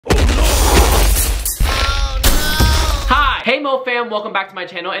Mo fam? Welcome back to my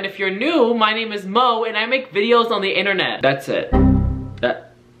channel, and if you're new, my name is Mo and I make videos on the internet. That's it.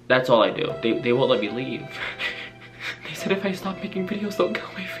 That's all I do. They won't let me leave. They said if I stop making videos, they'll kill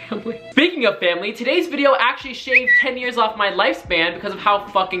my family. Speaking of family, today's video actually shaved 10 years off my lifespan because of how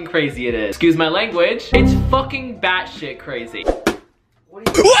fucking crazy it is. Excuse my language. It's fucking batshit crazy. What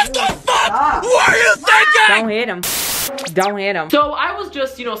the fuck? What are you thinking? Don't hit him. Don't hit him. So I was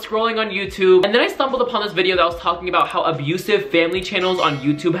just, scrolling on YouTube, and then I stumbled upon this video that was talking about how abusive family channels on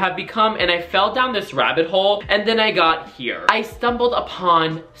YouTube have become, and I fell down this rabbit hole, and then I got here. I stumbled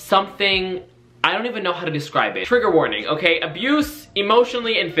upon something, I don't even know how to describe it. Trigger warning, okay? Abuse,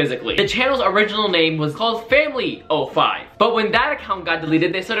 emotionally and physically. The channel's original name was called FamilyOFive. But when that account got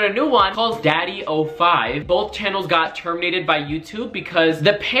deleted, they started a new one called DaddyOFive. Both channels got terminated by YouTube because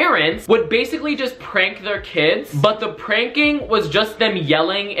the parents would basically just prank their kids, but the pranking was just them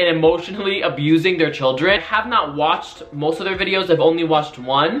yelling and emotionally abusing their children. I have not watched most of their videos, I've only watched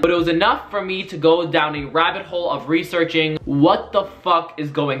one, but it was enough for me to go down a rabbit hole of researching what the fuck is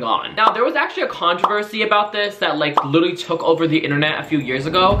going on. Now, there was actually a controversy about this that literally took over the internet a few years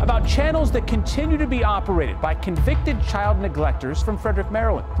ago. About channels that continue to be operated by convicted child neglectors from Frederick,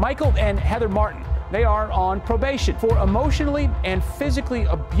 Maryland. Michael and Heather Martin, they are on probation for emotionally and physically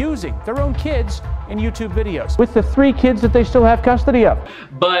abusing their own kids in YouTube videos, with the 3 kids that they still have custody of.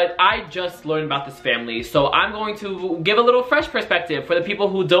 But I just learned about this family, so I'm going to give a little fresh perspective for the people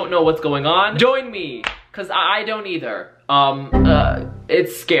who don't know what's going on. Join me, because I don't either.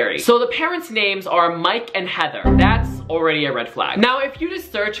 It's scary. So the parents' names are Mike and Heather. That's already a red flag. Now, if you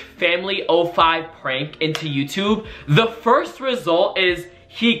just search FamilyOFive prank into YouTube, the first result is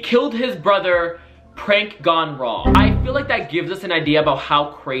he killed his brother, prank gone wrong. I feel like that gives us an idea about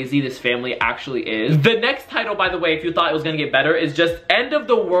how crazy this family actually is. The next title, by the way, if you thought it was gonna get better, is just end of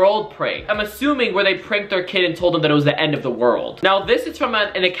the world prank. I'm assuming where they pranked their kid and told them that it was the end of the world. Now, this is from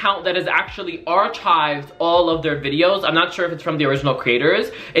an account that has actually archived all of their videos. I'm not sure if it's from the original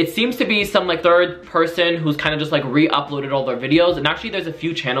creators. It seems to be some third person who's kind of just re-uploaded all their videos. And actually, there's a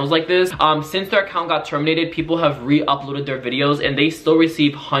few channels like this. Since their account got terminated, people have re-uploaded their videos and they still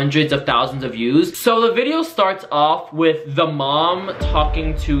receive hundreds of thousands of views. So the video starts off with the mom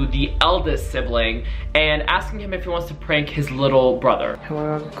talking to the eldest sibling and asking him if he wants to prank his little brother.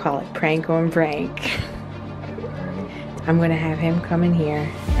 We're gonna call it prank on prank. I'm gonna have him come in here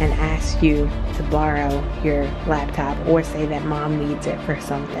and ask you to borrow your laptop or say that mom needs it for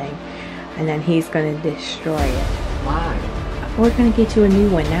something. And then he's gonna destroy it. Why? We're gonna get you a new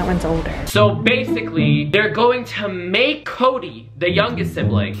one. That one's older. So basically, they're going to make Cody, the youngest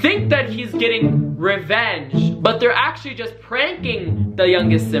sibling, think that he's getting revenge, but they're actually just pranking the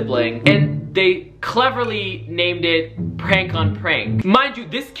youngest sibling, and they cleverly named it prank on prank. Mind you,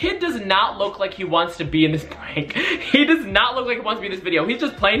 this kid does not look like he wants to be in this prank. He does not look like he wants to be in this video. He's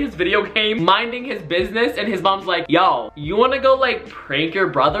just playing his video game, minding his business, and his mom's like, yo, you wanna go prank your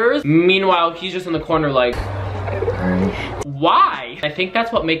brothers? Meanwhile, he's just in the corner why? I think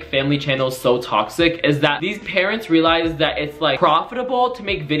that's what makes family channels so toxic, is that these parents realize that it's profitable to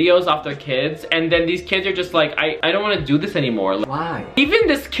make videos off their kids, and then these kids are just I don't want to do this anymore. Why? Even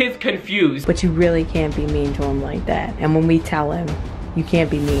this kid's confused. But you really can't be mean to him like that. And when we tell him, you can't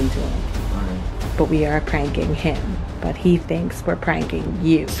be mean to him. Why? But we are pranking him. But he thinks we're pranking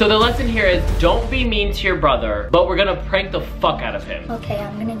you. So the lesson here is don't be mean to your brother, but we're gonna prank the fuck out of him. Okay,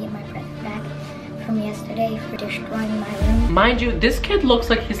 I'm gonna get my friend back from yesterday for destroying my room. Mind you, this kid looks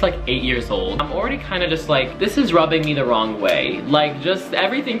like he's 8 years old. I'm already kind of just this is rubbing me the wrong way. Just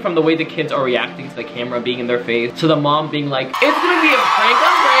everything from the way the kids are reacting to the camera being in their face, to the mom being it's gonna be a prank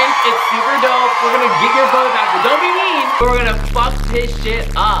on prank, it's super dope, we're gonna get your brother back, but don't be mean, but we're gonna fuck this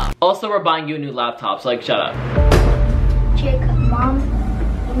shit up. Also, we're buying you a new laptop, so shut up. Jacob, Mom,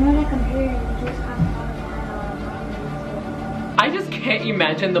 you know that computer you just got I just can't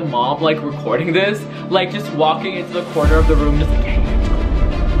imagine the mom recording this, just walking into the corner of the room just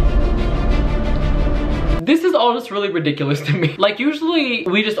This is all just really ridiculous to me. Usually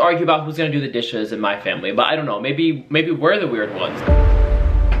we just argue about who's gonna do the dishes in my family, but I don't know, maybe we're the weird ones.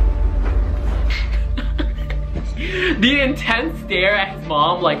 The intense stare at his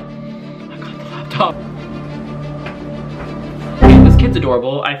mom I got the laptop. Kid's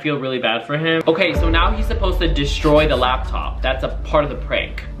adorable. I feel really bad for him. Okay, so now he's supposed to destroy the laptop. That's a part of the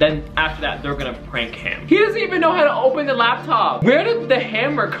prank. Then after that, they're gonna prank him. He doesn't even know how to open the laptop. Where did the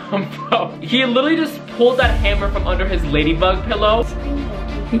hammer come from? He literally just pulled that hammer from under his ladybug pillow.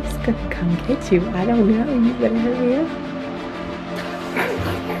 He's gonna come get you. I don't know. You better hurry up.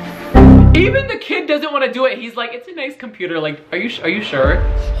 Even the kid doesn't want to do it. He's like, it's a nice computer. Are you sure?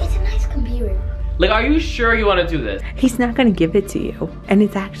 It's a nice computer. Like, are you sure you want to do this? He's not gonna give it to you. And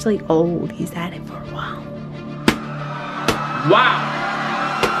it's actually old. He's had it for a while. Wow.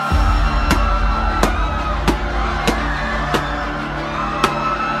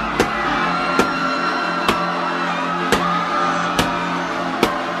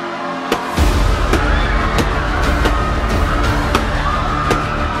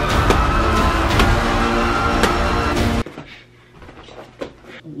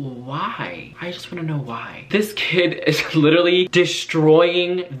 Why? I just want to know why. This kid is literally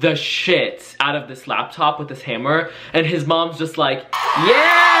destroying the shit out of this laptop with this hammer, and his mom's just like,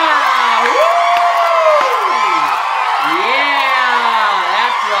 yeah! Woo! Yeah!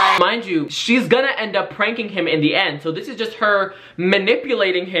 That's right. Mind you, she's gonna end up pranking him in the end, so this is just her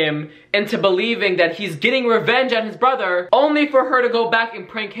manipulating him into believing that he's getting revenge on his brother, only for her to go back and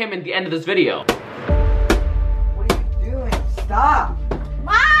prank him in the end of this video. What are you doing? Stop!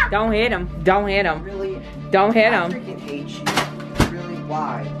 Don't hit him. Don't hit him. Really? Don't hit I him. freaking hate you. Really?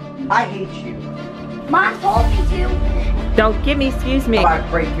 Why? I hate you. Mom told me to. Don't give me, excuse me. How about I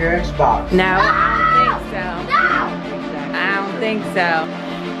break your Xbox? No, I don't think so. No! I don't think so.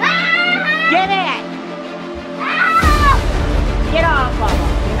 Ah! Get it! Ah! Get off of him.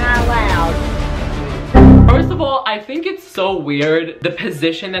 You're not allowed. First of all, I think it's so weird the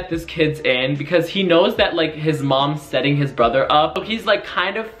position that this kid's in, because he knows that like his mom's setting his brother up. So he's like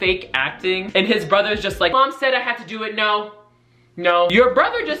kind of fake acting, and his brother's just like, Mom said I had to do it. No. No. Your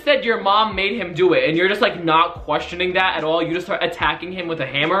brother just said your mom made him do it, and you're just like not questioning that at all. You just start attacking him with a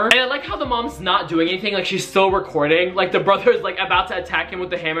hammer. And I like how the mom's not doing anything, like she's still recording. Like the brother's like about to attack him with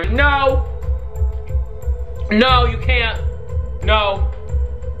the hammer. No. No, you can't. No.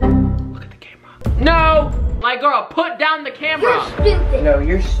 Look at the camera. No. My girl, put down the camera. You're stupid. No,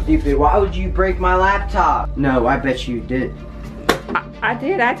 you're stupid. Why would you break my laptop? No, I bet you did. I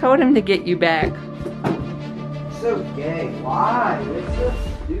did. I told him to get you back. So gay. Why? It's so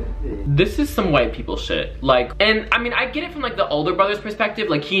stupid. This is some white people shit. Like, and I mean, I get it from like the older brother's perspective.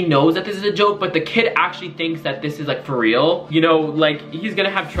 Like, he knows that this is a joke, but the kid actually thinks that this is like for real. You know, like he's gonna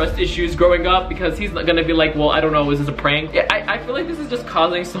have trust issues growing up because he's gonna be like, well, I don't know, is this a prank? I feel like this is just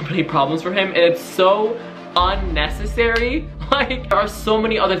causing so many problems for him, and it's so unnecessary. Like, there are so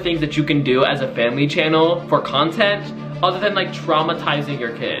many other things that you can do as a family channel for content other than like traumatizing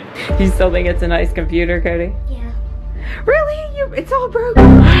your kid. You still think it's a nice computer, Cody? Yeah. Really? It's all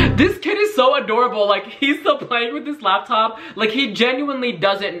broken. This kid is so adorable. Like, he's still playing with this laptop. Like, he genuinely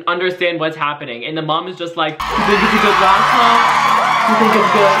doesn't understand what's happening. And the mom is just like, you think it's a good laptop? You think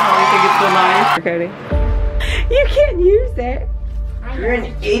it's good? How do you think it's so nice? Cody, you can't use it. You're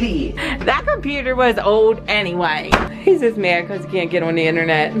an idiot. That computer was old anyway. He's just mad because he can't get on the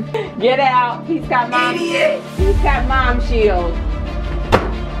internet. Get out. He's got mom. Idiot. He's got mom shield.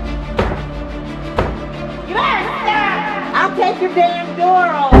 You better stop. I'll take your damn door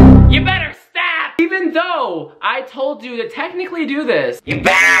off. You better stop! Even though I told you to technically do this, you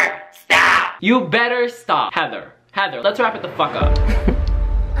better stop! You better stop. Heather, let's wrap it the fuck up.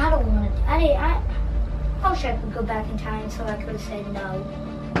 I don't want to. I wish I could go back in time so I could have said no.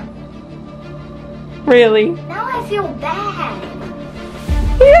 Really? Now I feel bad.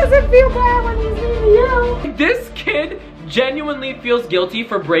 He doesn't feel bad when he's leaving you. This kid genuinely feels guilty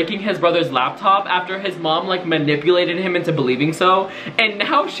for breaking his brother's laptop after his mom like manipulated him into believing so, and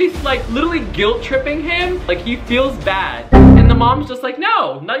now she's like literally guilt tripping him. Like, he feels bad, and the mom's just like,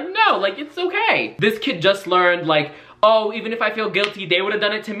 no, like it's okay. This kid just learned like, oh, even if I feel guilty, they would have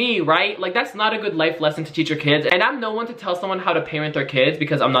done it to me, right? Like, that's not a good life lesson to teach your kids. And I'm no one to tell someone how to parent their kids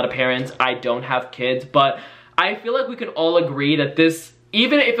because I'm not a parent, I don't have kids, but I feel like we can all agree that this,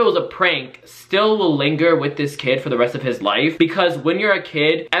 even if it was a prank, still will linger with this kid for the rest of his life. Because when you're a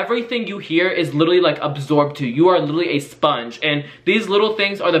kid, everything you hear is literally like absorbed to you. You are literally a sponge, and these little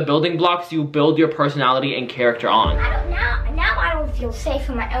things are the building blocks you build your personality and character on. Now I don't feel safe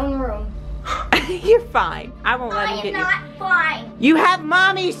in my own room. You're fine. I won't let him I get am you. not fine. You have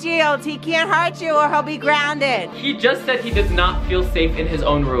mommy shields. He can't hurt you or he'll be grounded. He just said he does not feel safe in his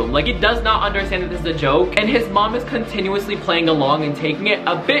own room. Like, he does not understand that this is a joke, and his mom is continuously playing along and taking it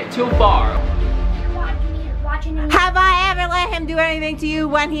a bit too far. You're watching me. Have I ever let him do anything to you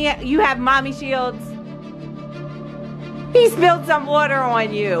when you have mommy shields? He spilled some water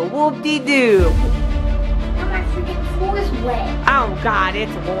on you. Whoop-de-doo. Now my freaking floor is wet. Oh God,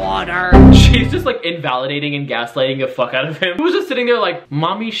 it's water. She's just like invalidating and gaslighting the fuck out of him. He was just sitting there like,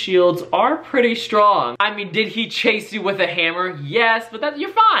 mommy shields are pretty strong. I mean, did he chase you with a hammer? Yes, but you're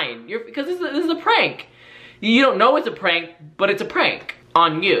fine. Because this is a prank. You don't know it's a prank, but it's a prank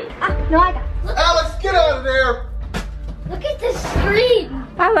on you. No, I got it. Alex, get out of there! Look at this screen.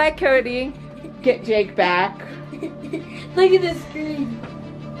 I like Cody. get Jake back. Look at the screen.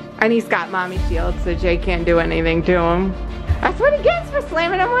 And he's got mommy shields, so Jake can't do anything to him. That's what he gets for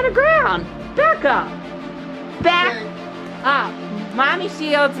slamming him on the ground. Back up. Back up. Mommy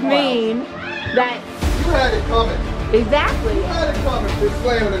shields mean that... You had it coming. Exactly. You had it coming for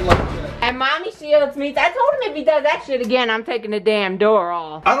slamming him like that. And mommy shields means... I told him if he does that shit again, I'm taking the damn door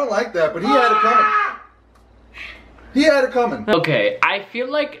off. I don't like that, but he had it coming. He had it coming. Okay, I feel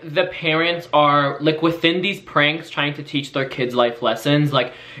like the parents are like within these pranks trying to teach their kids life lessons.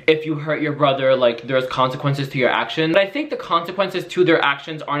 Like if you hurt your brother, like there's consequences to your actions. But I think the consequences to their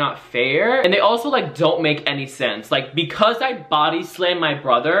actions are not fair. And they also like don't make any sense. Like because I body slam my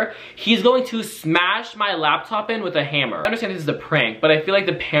brother, he's going to smash my laptop in with a hammer. I understand this is a prank, but I feel like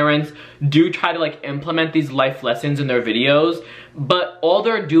the parents do try to like implement these life lessons in their videos. But all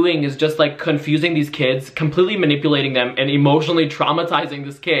they're doing is just like confusing these kids, completely manipulating them and emotionally traumatizing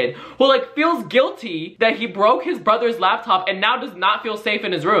this kid who like feels guilty that he broke his brother's laptop and now does not feel safe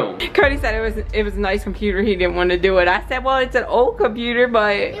in his room. Cody said it was a nice computer, he didn't want to do it. I said, well, it's an old computer,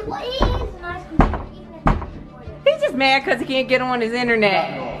 but It is a nice computer, even if it's he's just mad because he can't get on his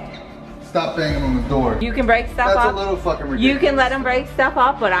internet. Stop banging on the door. You can break stuff That's up. a little fucking ridiculous. You can let him break stuff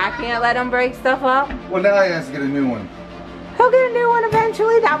up, but I can't let him break stuff up. Well, now he has to get a new one. He'll get a new one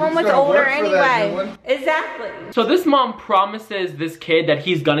eventually. That one was gonna older work for that new anyway. one. Exactly. So this mom promises this kid that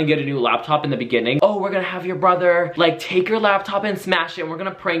he's gonna get a new laptop in the beginning. Oh, we're gonna have your brother like take your laptop and smash it and we're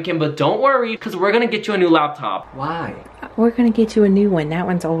gonna prank him, but don't worry because we're gonna get you a new laptop. Why? We're gonna get you a new one. That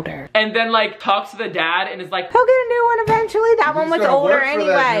one's older. And then like talks to the dad and is like, He'll get a new one eventually. That one He's was gonna older work for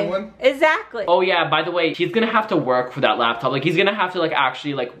that anyway. new one. Exactly. oh yeah, by the way, he's gonna have to work for that laptop. Like he's gonna have to like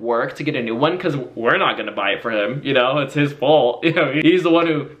actually like work to get a new one because we're not gonna buy it for him. You know, it's his fault. You know, he's the one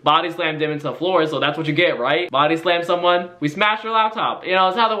who body slammed him into the floor, so that's what you get, right? Body slam someone, we smash your laptop. You know,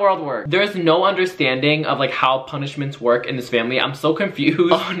 it's how the world works. There's no understanding of like how punishments work in this family. I'm so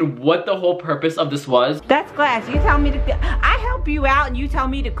confused on what the whole purpose of this was. That's glass. You tell me to. I help you out and you tell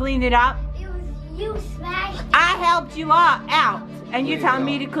me to clean it up. It was you smashed. I helped you out and you tell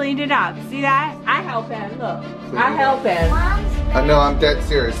me to clean it up. See that? I help him. Look. I help him. Mom's I know, I'm dead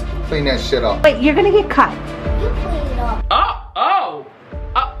serious. Clean that shit up. Wait, you're gonna get cut. You clean it up.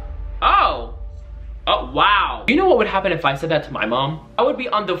 Oh, wow. You know what would happen if I said that to my mom? I would be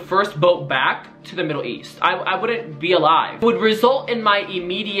on the first boat back to the Middle East. I wouldn't be alive. It would result in my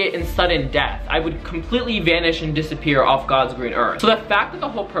immediate and sudden death. I would completely vanish and disappear off God's green earth. So the fact that the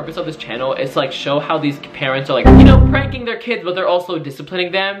whole purpose of this channel is to like show how these parents are like, you know, pranking their kids, but they're also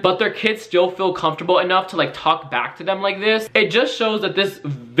disciplining them, but their kids still feel comfortable enough to like talk back to them like this. It just shows that this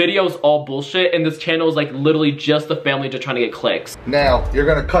video is all bullshit and this channel is like literally just the family just trying to get clicks. Now, you're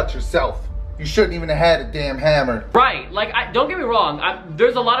gonna cut yourself. You shouldn't even have had a damn hammer. Right, like, don't get me wrong,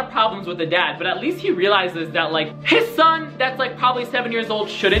 there's a lot of problems with the dad, but at least he realizes that, like, his son, that's, like, probably 7 years old,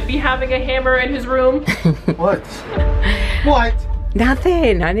 shouldn't be having a hammer in his room. What? What?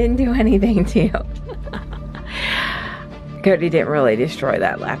 Nothing. I didn't do anything to you. Cody didn't really destroy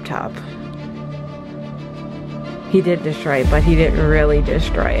that laptop. He did destroy it, but he didn't really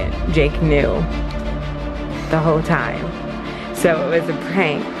destroy it. Jake knew the whole time. So it was a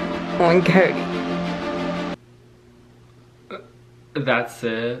prank on Cody. That's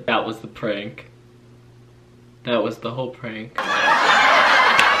it. That was the prank. That was the whole prank.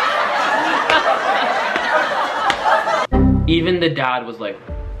 Even the dad was like,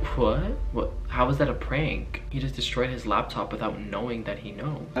 what? How was that a prank? He just destroyed his laptop without knowing that he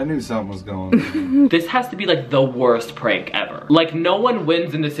knew. I knew something was going on. This has to be like the worst prank ever. Like no one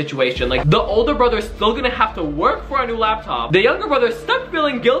wins in this situation. Like the older brother's still gonna have to work for a new laptop. The younger brother's stuck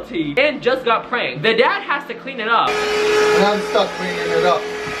feeling guilty and just got pranked. The dad has to clean it up. And I'm stuck cleaning it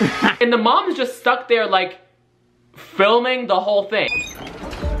up. And the mom's just stuck there like filming the whole thing.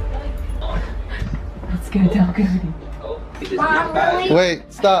 Let's go tell Cody. Wait,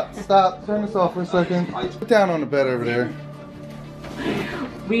 stop. Turn this off for a second. Put down on the bed over there.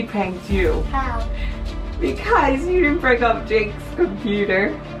 We pranked you. How? Because you didn't break up Jake's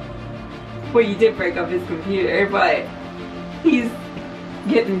computer. Well, you did break up his computer, but he's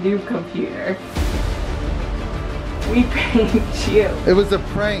getting a new computer. We pranked you. It was a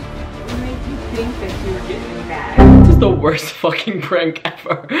prank. What made you think that you were getting mad? This is the worst fucking prank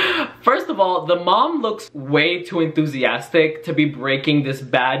ever. First of all, the mom looks way too enthusiastic to be breaking this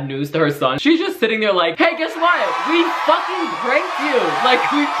bad news to her son. She's just sitting there like, hey, guess what? We fucking pranked you. Like,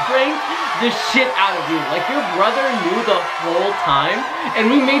 we pranked the shit out of you. Like, your brother knew the whole time and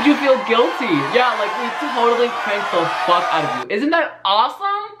we made you feel guilty. Yeah, like, we totally pranked the fuck out of you. Isn't that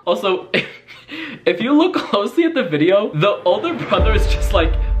awesome? Also, if you look closely at the video, the older brother is just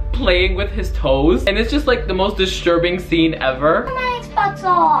like playing with his toes, and it's just like the most disturbing scene ever. My Xbox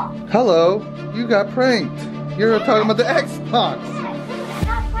off. Hello, you got pranked. You're talking about the Xbox. I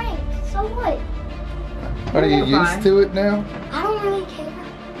got pranked. So what? Are you used to it now? I don't really care.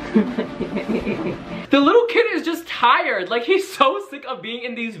 The little kid is just tired. Like, he's so sick of being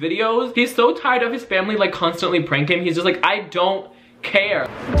in these videos. He's so tired of his family like constantly prank him. He's just like, I don't care.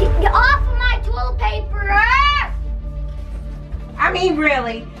 Get off of my toilet paper. I mean,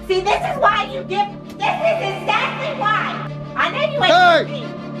 really. See, this is why you get, this is exactly why. I know you ain't hit me.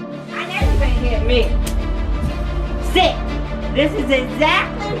 I know you ain't hit me. Sit. This is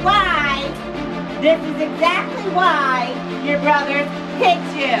exactly why your brother hit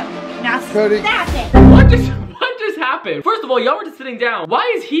you. Now Cody. stop it. What just happened? First of all, y'all were just sitting down.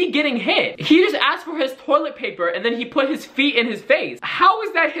 Why is he getting hit? He just asked for his toilet paper and then he put his feet in his face. How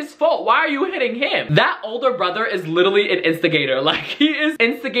is that his fault? Why are you hitting him? That older brother is literally an instigator. Like, he is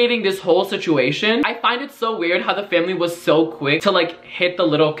instigating this whole situation. I find it so weird how the family was so quick to like hit the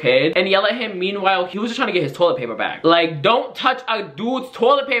little kid and yell at him. Meanwhile, he was just trying to get his toilet paper back. Like, don't touch a dude's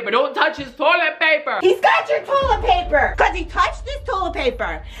toilet paper. Don't touch his toilet paper. He's got your toilet paper because he touched this toilet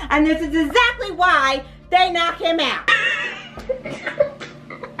paper. And this is exactly why they knock him out.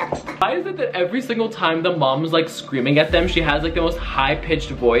 Why is it that every single time the mom's like screaming at them, she has like the most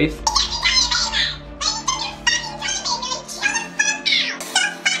high-pitched voice?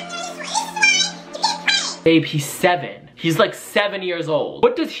 Babe, he's 7. He's like 7 years old.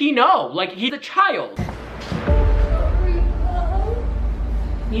 What does he know? Like, he's a child.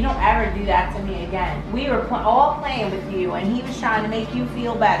 You don't ever do that to me again. We were all playing with you and he was trying to make you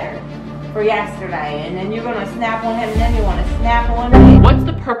feel better for yesterday, and then you're gonna snap on him and then you wanna snap on me. What's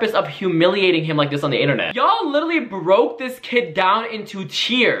the purpose of humiliating him like this on the internet? Y'all literally broke this kid down into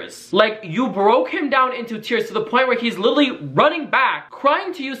tears. Like, you broke him down into tears to the point where he's literally running back,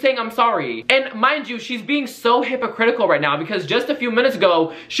 crying to you saying, I'm sorry. And mind you, she's being so hypocritical right now because just a few minutes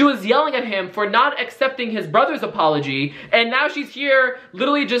ago, she was yelling at him for not accepting his brother's apology, and now she's here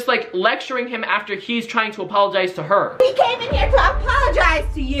literally just like lecturing him after he's trying to apologize to her. He came in here to apologize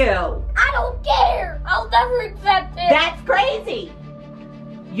to you. I don't care. I'll never accept it. That's crazy.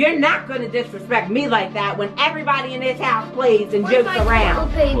 You're not gonna disrespect me like that when everybody in this house plays and Where's jokes my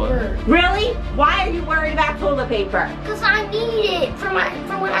around. toilet paper? Really? Why are you worried about toilet paper? Because I need it for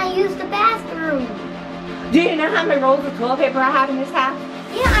when I use the bathroom. Do you know how many rolls of toilet paper I have in this house?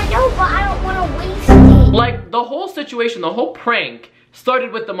 Yeah, I know, but I don't want to waste it. Like, the whole situation, the whole prank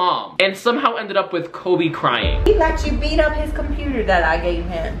started with the mom and somehow ended up with Kobe crying. He let you beat up his computer that I gave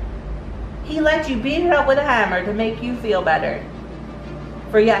him. He let you beat it up with a hammer to make you feel better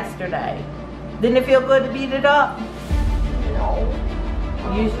for yesterday. Didn't it feel good to beat it up? No.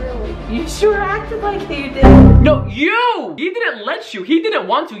 You sure acted like you did. No, you! He didn't let you. He didn't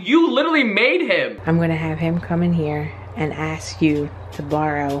want to. You literally made him. I'm gonna have him come in here and ask you to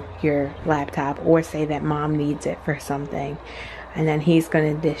borrow your laptop or say that mom needs it for something. And then he's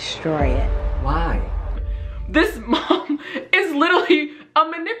gonna destroy it. Why? This mom is literally a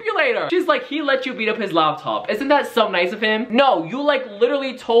manipulator. She's like, he let you beat up his laptop. Isn't that so nice of him? No, you like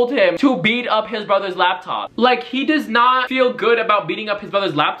literally told him to beat up his brother's laptop. Like, he does not feel good about beating up his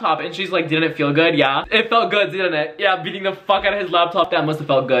brother's laptop. And she's like, didn't it feel good? Yeah. It felt good, didn't it? Yeah, beating the fuck out of his laptop. That must have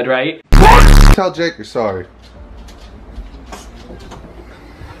felt good, right? Tell Jake you're sorry.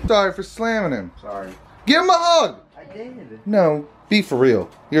 Sorry for slamming him. Sorry. Give him a hug. I did. No, be for real.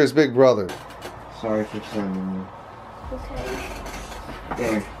 You're his big brother. Sorry for slamming you. Okay.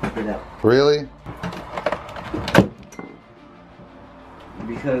 There, pick it up. Really?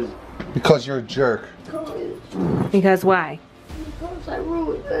 Because you're a jerk. Because why? Because I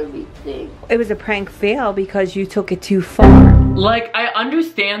ruined everything. It was a prank fail because you took it too far. Like, I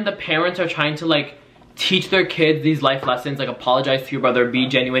understand the parents are trying to like teach their kids these life lessons, like apologize to your brother, be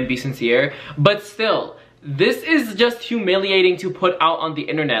genuine, be sincere, but still, this is just humiliating to put out on the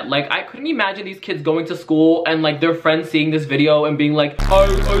internet. Like, I couldn't imagine these kids going to school and like their friends seeing this video and being like, I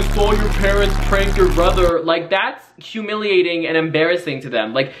saw your parents prank your brother. Like, that's humiliating and embarrassing to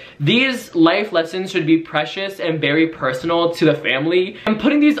them. Like, these life lessons should be precious and very personal to the family. And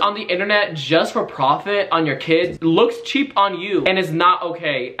putting these on the internet just for profit on your kids looks cheap on you and is not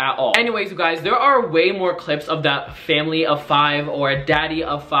okay at all. Anyways, you guys, there are way more clips of that family of 5 or daddy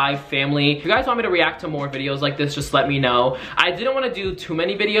of 5 family. If you guys want me to react to more videos like this, just let me know. I didn't want to do too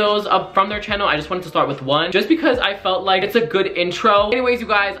many videos up from their channel. I just wanted to start with one just because I felt like it's a good intro. Anyways, you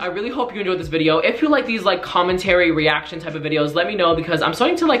guys, I really hope you enjoyed this video. If you like these like commentary story reaction type of videos, let me know, because I'm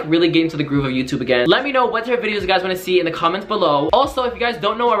starting to like really get into the groove of YouTube again. Let me know what type of videos you guys want to see in the comments below. Also, if you guys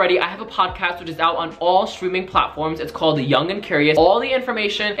don't know already, I have a podcast which is out on all streaming platforms. It's called The Young and Curious. All the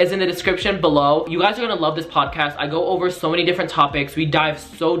information is in the description below. You guys are gonna love this podcast. I go over so many different topics. We dive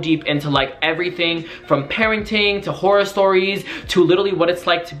so deep into like everything from parenting to horror stories to literally what it's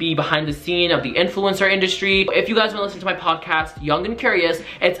like to be behind the scene of the influencer industry. If you guys want to listen to my podcast, Young and Curious,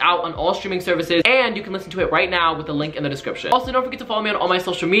 it's out on all streaming services and you can listen to it right now with the link in the description. Also, don't forget to follow me on all my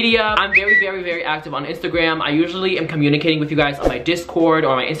social media. I'm very active on Instagram. I usually am communicating with you guys on my Discord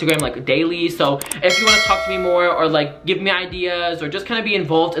or my Instagram like daily. So if you want to talk to me more or like give me ideas or just kind of be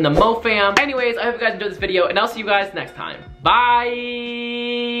involved in the Mo fam. Anyways, I hope you guys enjoyed this video and I'll see you guys next time.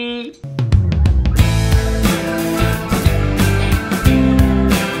 Bye!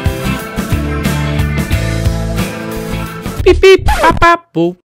 Beep beep pop pop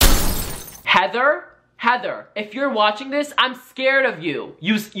boop. Heather, if you're watching this, I'm scared of you.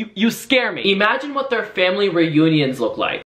 You scare me. Imagine what their family reunions look like.